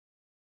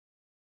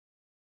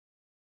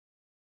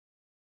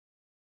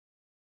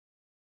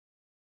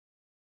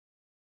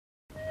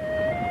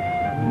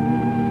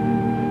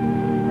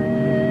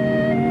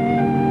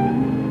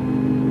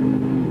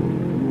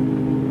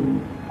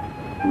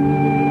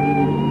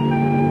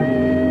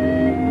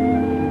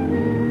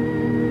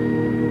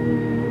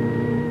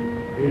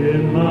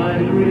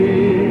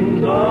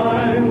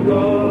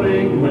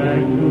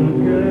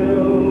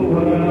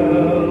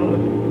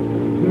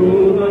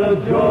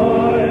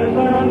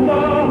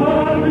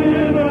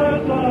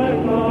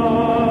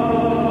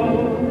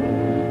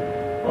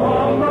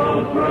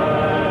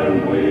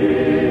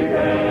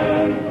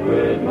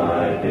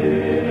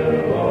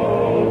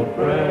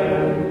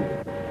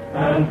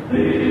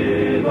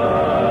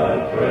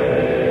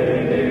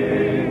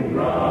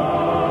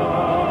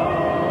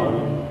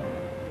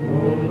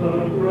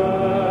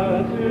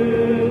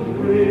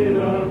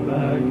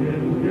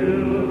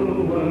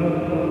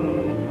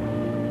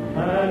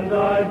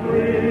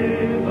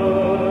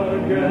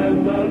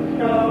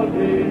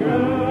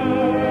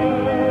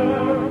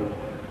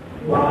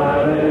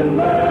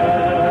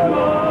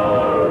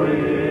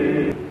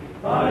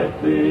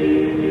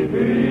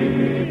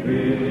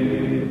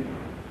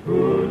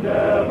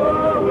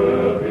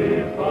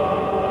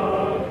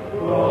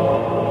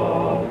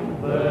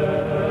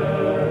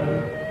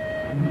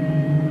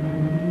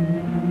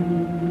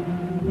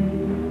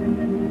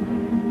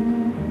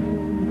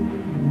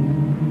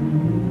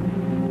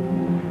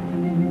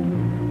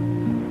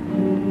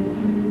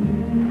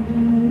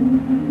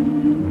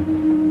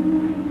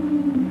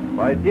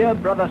Dear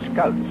brother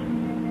scouts,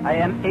 I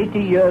am 80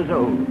 years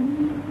old.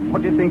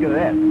 What do you think of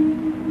that?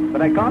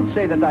 But I can't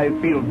say that I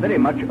feel very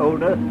much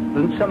older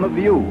than some of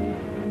you.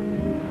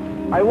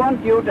 I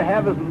want you to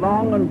have as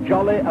long and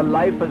jolly a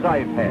life as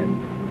I've had.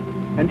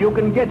 And you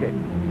can get it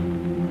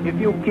if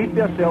you keep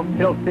yourself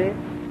healthy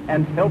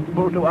and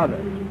helpful to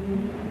others.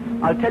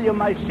 I'll tell you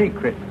my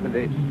secret for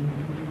this.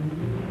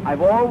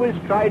 I've always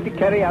tried to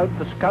carry out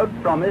the Scout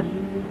promise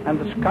and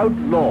the Scout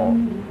law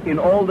in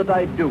all that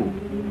I do.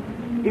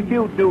 If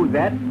you do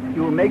that,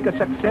 you'll make a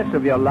success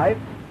of your life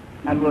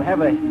and will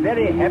have a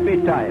very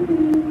happy time,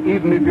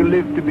 even if you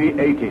live to be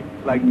 80,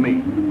 like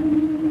me.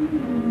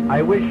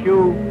 I wish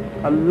you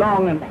a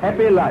long and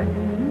happy life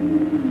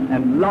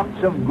and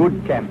lots of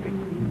good camping.